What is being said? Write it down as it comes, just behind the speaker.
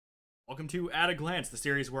Welcome to At a Glance, the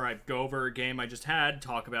series where I go over a game I just had,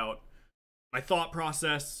 talk about my thought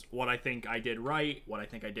process, what I think I did right, what I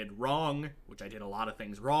think I did wrong, which I did a lot of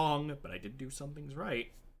things wrong, but I did do some things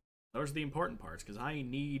right. Those are the important parts, because I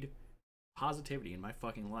need positivity in my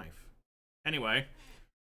fucking life. Anyway,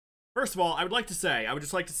 first of all, I would just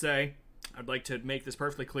like to say, I'd like to make this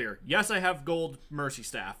perfectly clear. Yes, I have gold Mercy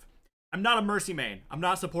staff. I'm not a Mercy main. I'm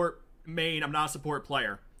not a support main. I'm not a support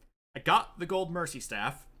player. I got the gold Mercy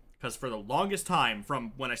staff because for the longest time,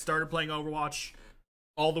 from when I started playing Overwatch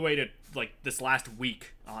all the way to like this last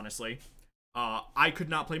week, honestly, I could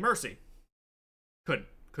not play Mercy.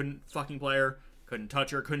 Couldn't fucking play her. Couldn't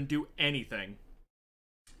touch her. Couldn't do anything.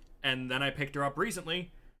 And then I picked her up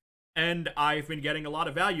recently, and I've been getting a lot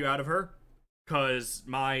of value out of her because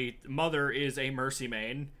my mother is a Mercy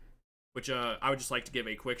main, which I would just like to give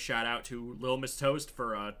a quick shout out to Lil Miss Toast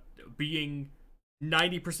for being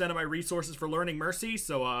 90% of my resources for learning Mercy.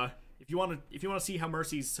 So if you want to see how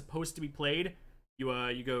Mercy's supposed to be played,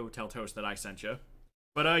 you go tell Toast that I sent you.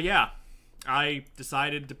 But yeah, I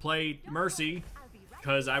decided to play Mercy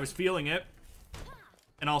because I was feeling it,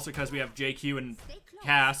 and also because we have JQ and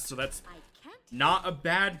Cass, so that's not a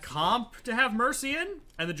bad comp to have Mercy in,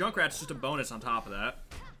 and the Junkrat's just a bonus on top of that.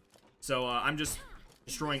 So I'm just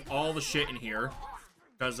destroying all the shit in here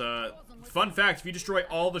because fun fact, if you destroy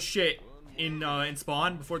all the shit in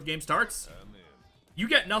spawn before the game starts, you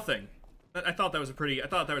get nothing. I thought that was a pretty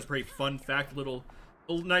fun fact,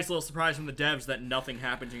 nice little surprise from the devs that nothing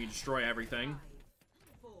happens when you destroy everything.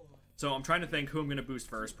 So I'm trying to think who I'm gonna boost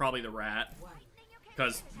first. Probably the Rat,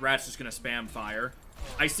 because Rat's just gonna spam fire.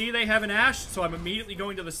 I see they have an Ashe, so I'm immediately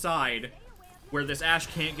going to the side where this Ashe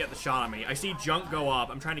can't get the shot on me. I see Junk go up.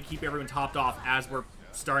 I'm trying to keep everyone topped off as we're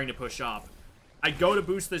starting to push up. I go to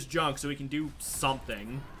boost this Junk so we can do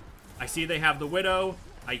something. I see they have the Widow.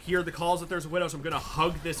 I hear the calls that there's a Widow, so I'm going to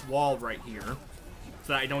hug this wall right here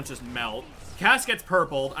so that I don't just melt. Cass gets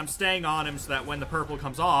purpled. I'm staying on him so that when the purple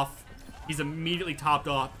comes off, he's immediately topped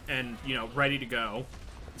up and, you know, ready to go.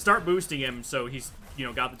 Start boosting him so he's, you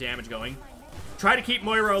know, got the damage going. Try to keep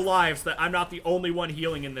Moira alive so that I'm not the only one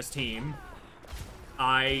healing in this team.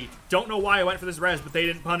 I don't know why I went for this res, but they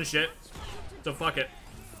didn't punish it, so fuck it.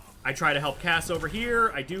 I try to help Cass over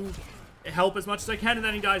here. I do help as much as I can, and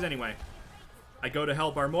then he dies anyway. I go to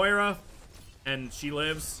help our Moira, and she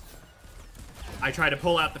lives. I try to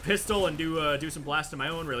pull out the pistol and do some blast of my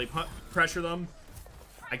own, really pressure them.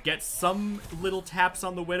 I get some little taps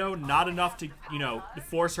on the Widow, not enough to, you know,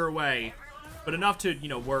 force her away, but enough to, you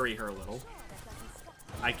know, worry her a little.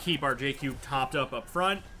 I keep our JQ topped up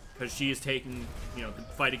front, because she is taking, you know, the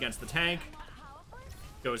fight against the tank.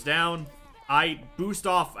 Goes down. I boost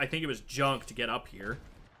off, I think it was Junk to get up here,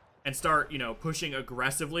 and start, you know, pushing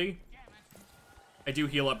aggressively. I do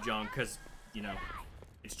heal up Junk, because, you know,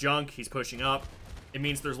 it's Junk, he's pushing up. It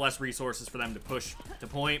means there's less resources for them to push to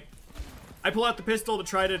point. I pull out the pistol to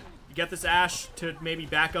try to get this Ashe to maybe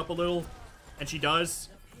back up a little, and she does.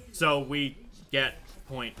 So we get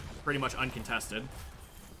point pretty much uncontested.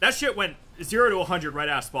 That shit went 0 to 100 right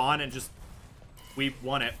out of spawn, and just, we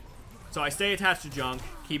won it. So I stay attached to Junk,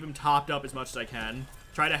 keep him topped up as much as I can,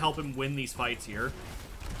 try to help him win these fights here.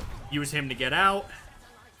 Use him to get out.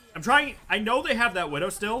 I know they have that Widow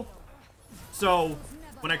still, so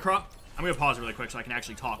when I'm gonna pause really quick so I can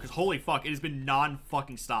actually talk, because holy fuck, it has been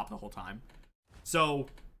non-fucking stop the whole time. So,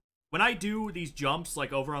 when I do these jumps,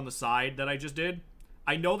 like over on the side that I just did,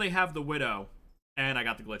 I know they have the Widow, and I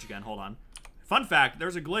got the glitch again, hold on. Fun fact,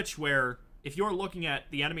 there's a glitch where if you're looking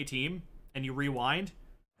at the enemy team and you rewind,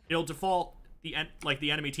 it'll default the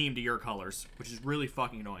enemy team to your colors, which is really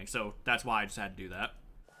fucking annoying. So that's why I just had to do that.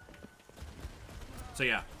 So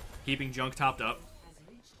yeah, keeping Junk topped up.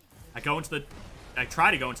 I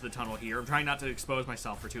try to go into the tunnel here. I'm trying not to expose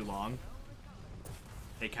myself for too long.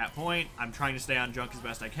 They cap point. I'm trying to stay on Junk as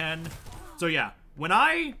best I can. So yeah, when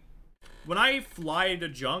I fly to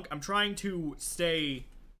Junk, I'm trying to stay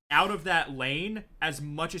out of that lane as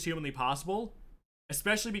much as humanly possible,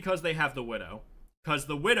 especially because they have the Widow. Because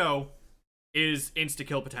the Widow is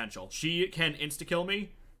insta-kill potential. She can insta-kill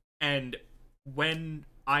me, and when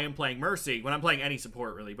I am playing Mercy, when I'm playing any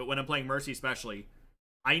support really, but when I'm playing Mercy especially,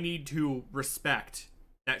 I need to respect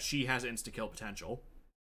that she has insta-kill potential.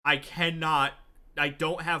 I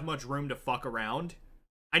don't have much room to fuck around.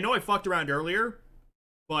 I know I fucked around earlier,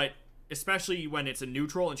 but especially when it's a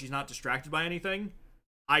neutral and she's not distracted by anything,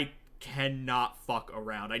 I cannot fuck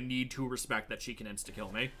around. I need to respect that she can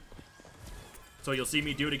insta-kill me. So you'll see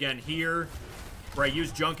me do it again here, where I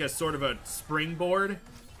use Junk as sort of a springboard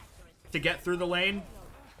to get through the lane.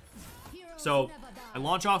 So I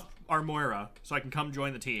launch off our Moira so I can come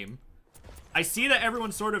join the team. I see that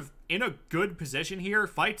everyone's sort of in a good position here.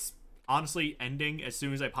 Fight's honestly ending as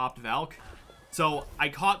soon as I popped Valk. So I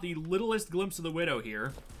caught the littlest glimpse of the Widow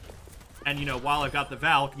here. And, you know, while I've got the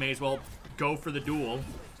Valk, may as well go for the duel.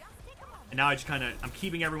 And now I just kind of, I'm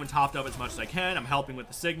keeping everyone topped up as much as I can. I'm helping with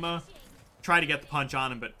the Sigma. Try to get the punch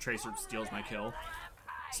on him, but Tracer steals my kill.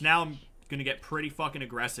 So now I'm going to get pretty fucking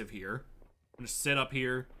aggressive here. I'm going to sit up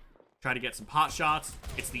here, try to get some pot shots.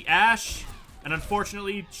 It's the Ashe, and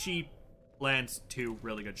unfortunately, she lands 2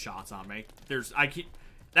 really good shots on me.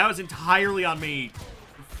 That was entirely on me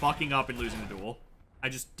fucking up and losing the duel. I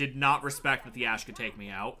just did not respect that the Ashe could take me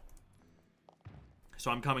out. So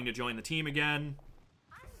I'm coming to join the team again.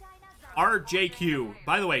 RJQ.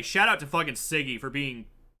 By the way, shout out to fucking Siggy for being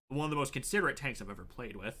one of the most considerate tanks I've ever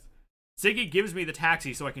played with. Siggy gives me the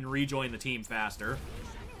taxi so I can rejoin the team faster.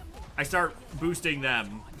 I start boosting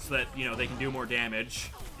them so that, you know, they can do more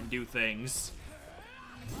damage and do things.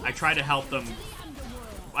 I try to help them.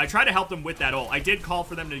 I try to help them with that ult. I did call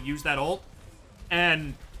for them to use that ult,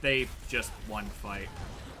 and they just won fight.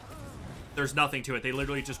 There's nothing to it. They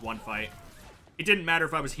literally just won fight. It didn't matter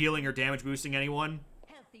if I was healing or damage boosting anyone.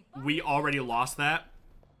 We already lost that.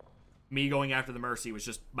 Me going after the Mercy was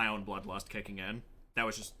just my own bloodlust kicking in. That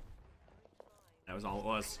was all it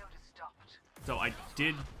was. So I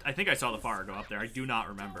think I saw the Pharah go up there. I do not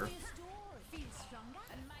remember.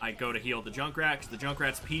 I go to heal the Junkrat, because the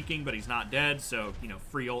Junkrat's peeking, but he's not dead, so, you know,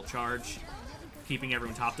 free ult charge. Keeping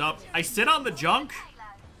everyone topped up. I sit on the Junk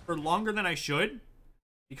for longer than I should,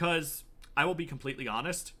 because, I will be completely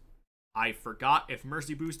honest, I forgot if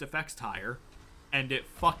Mercy Boost affects Tire, and it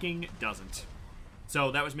fucking doesn't.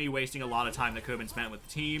 So that was me wasting a lot of time that could have been spent with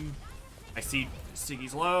the team. I see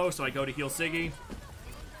Siggy's low, so I go to heal Siggy.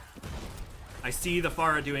 I see the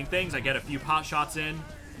Pharah doing things. I get a few pot shots in.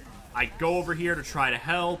 I go over here to try to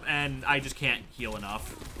help, and I just can't heal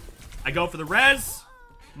enough. I go for the res.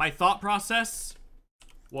 My thought process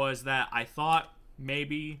was that I thought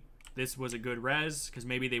maybe this was a good res, because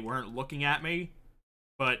maybe they weren't looking at me.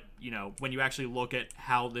 But, you know, when you actually look at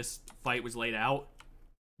how this fight was laid out,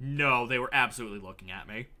 no, they were absolutely looking at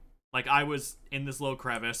me. Like, I was in this little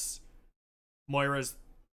crevice. Moira's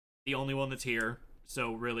the only one that's here,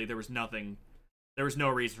 so really there was nothing. There was no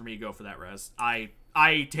reason for me to go for that res. I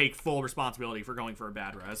take full responsibility for going for a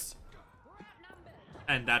bad res.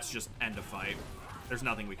 And that's just end of fight. There's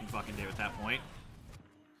nothing we can fucking do at that point.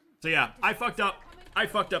 So yeah, I fucked up. I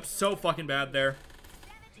fucked up so fucking bad there.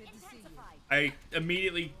 I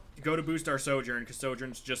immediately go to boost our Sojourn, because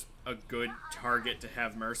Sojourn's just a good target to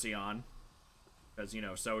have Mercy on. Because, you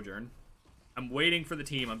know, Sojourn. I'm waiting for the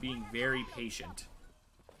team. I'm being very patient.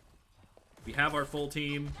 We have our full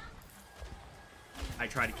team. I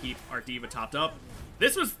try to keep our D.Va topped up.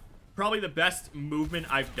 This was probably the best movement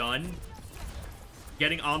I've done.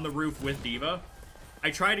 Getting on the roof with D.Va.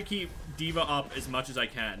 I try to keep D.Va up as much as I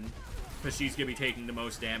can, because she's going to be taking the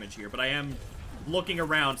most damage here. But I am looking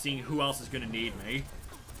around, seeing who else is going to need me.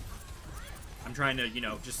 I'm trying to, you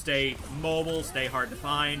know, just stay mobile, stay hard to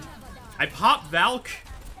find. I popped Valk.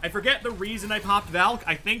 I forget the reason I popped Valk.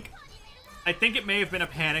 I think it may have been a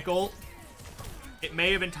panic ult. It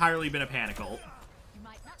may have entirely been a panic ult.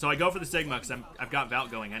 So I go for the Sigma, because I've got Valk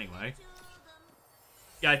going anyway.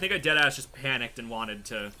 Yeah, I think I deadass just panicked and wanted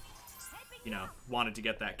to, you know, wanted to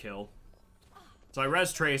get that kill. So I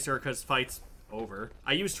res Tracer, because fight's over.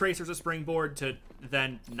 I use Tracer as a springboard to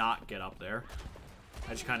then not get up there.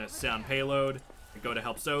 I just kind of sit on payload. I go to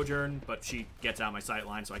help Sojourn, but she gets out of my sight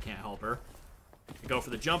line, so I can't help her. I go for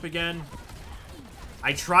the jump again.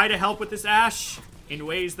 I try to help with this Ashe in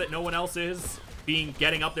ways that no one else is,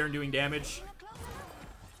 getting up there and doing damage.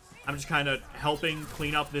 I'm just kind of helping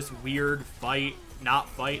clean up this weird fight, not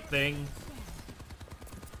fight thing.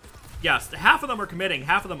 Yes, half of them are committing,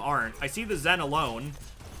 half of them aren't. I see the Zen alone,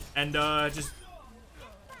 and just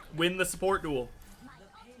win the support duel.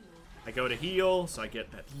 I go to heal, so I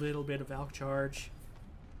get that little bit of Valk charge.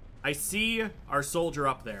 I see our soldier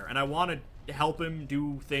up there, and I want to help him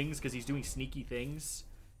do things, because he's doing sneaky things.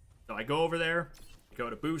 So I go over there, go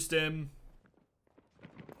to boost him.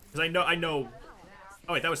 Because I know...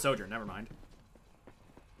 Oh, wait, that was Sojourn. Never mind.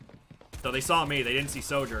 So they saw me. They didn't see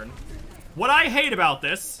Sojourn. What I hate about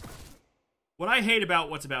this, what I hate about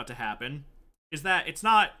what's about to happen, is that it's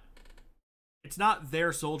not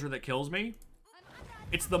their soldier that kills me.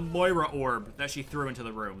 It's the Moira orb that she threw into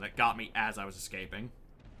the room that got me as I was escaping.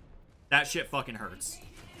 That shit fucking hurts.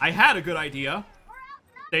 I had a good idea.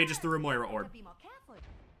 They just threw a Moira orb.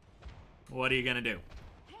 What are you gonna do?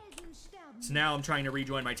 So now I'm trying to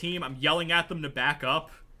rejoin my team. I'm yelling at them to back up,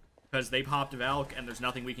 because they popped Valk, and there's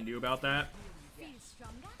nothing we can do about that.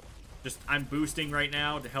 I'm boosting right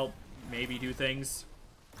now to help maybe do things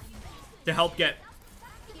to help get...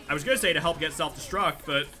 I was gonna say to help get self-destruct,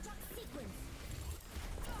 but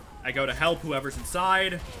I go to help whoever's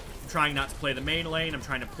inside. I'm trying not to play the main lane. I'm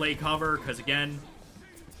trying to play cover, because again,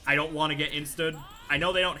 I don't want to get insta'd. I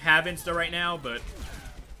know they don't have insta right now, but...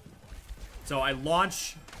 So I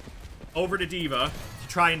launch over to D.Va to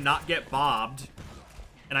try and not get bobbed,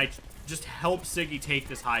 and I just help Siggy take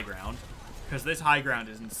this high ground, because this high ground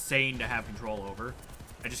is insane to have control over.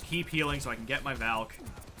 I just keep healing so I can get my Valk.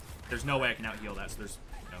 There's no way I can out-heal that, so there's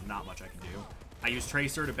not much I can do. I use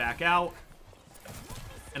Tracer to back out,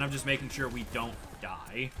 and I'm just making sure we don't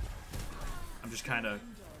die. I'm just kind of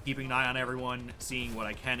keeping an eye on everyone, seeing what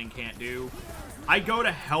I can and can't do. I go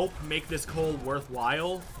to help make this Cole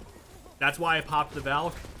worthwhile. That's why I popped the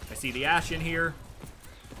Valk. I see the Ashe in here.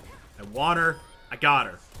 I want her. I got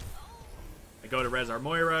her. I go to res our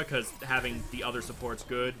Moira, because having the other support's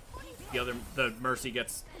good. The Mercy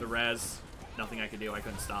gets the res. Nothing I can do. I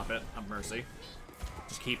couldn't stop it. I'm Mercy.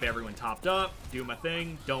 Just keep everyone topped up. Do my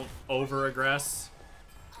thing. Don't over-aggress.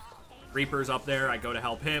 Reaper's up there. I go to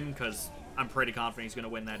help him, because I'm pretty confident he's going to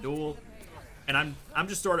win that duel. And I'm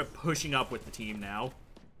just sort of pushing up with the team now.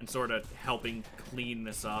 And sort of helping clean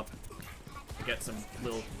this up. I get some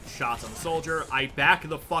little shots on the soldier. I back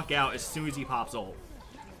the fuck out as soon as he pops ult.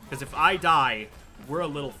 Because if I die, we're a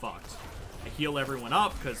little fucked. I heal everyone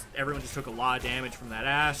up, because everyone just took a lot of damage from that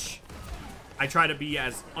Ashe. I try to be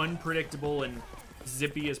as unpredictable and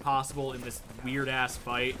zippy as possible in this weird-ass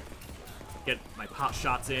fight. Get my pot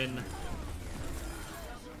shots in.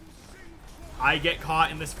 I get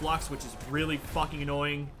caught in this flux, which is really fucking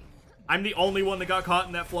annoying. I'm the only one that got caught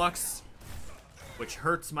in that flux, which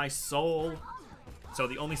hurts my soul. So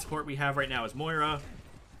the only support we have right now is Moira,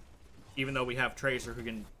 even though we have Tracer who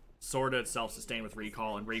can sort of self-sustain with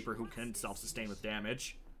recall, and Reaper who can self-sustain with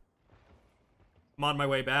damage. I'm on my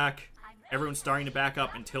way back. Everyone's starting to back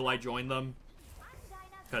up until I join them,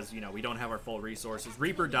 because, you know, we don't have our full resources.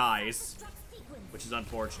 Reaper dies, which is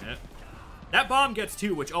unfortunate. That bomb gets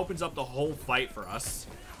 2, which opens up the whole fight for us.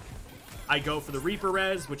 I go for the Reaper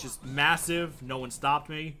res, which is massive. No one stopped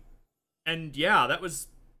me. And yeah, that was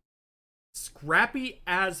scrappy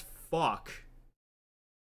as fuck.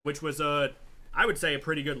 Which was I would say a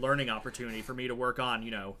pretty good learning opportunity for me to work on,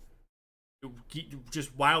 you know,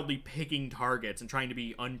 just wildly picking targets and trying to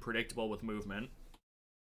be unpredictable with movement.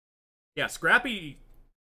 Yeah, Scrappy,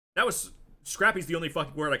 Scrappy's the only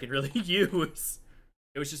fucking word I can really use.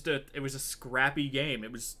 It was a scrappy game.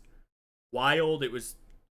 It was wild. It was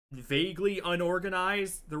vaguely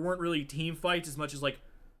unorganized. There weren't really team fights as much as like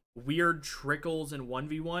weird trickles and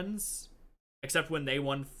 1v1s, except when they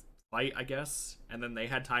won fight, I guess, and then they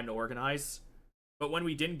had time to organize. But when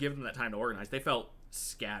we didn't give them that time to organize, they felt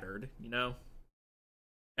scattered, you know?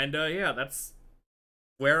 And yeah, that's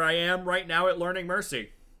where I am right now at learning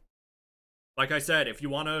Mercy. Like I said, if you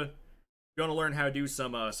wanna learn how to do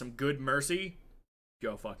some good Mercy,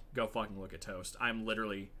 go fucking look at Toast. I'm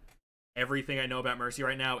literally, everything I know about Mercy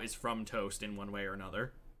right now is from Toast in one way or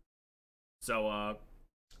another. So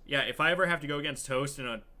yeah, if I ever have to go against Toast in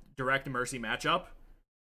a direct Mercy matchup,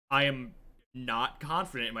 I am not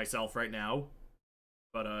confident in myself right now.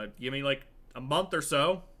 But give me like a month or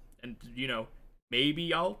so, and you know,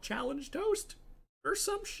 maybe I'll challenge Toast or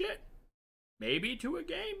some shit. Maybe to a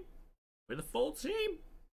game with a full team.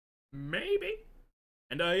 Maybe.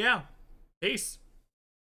 And yeah, peace.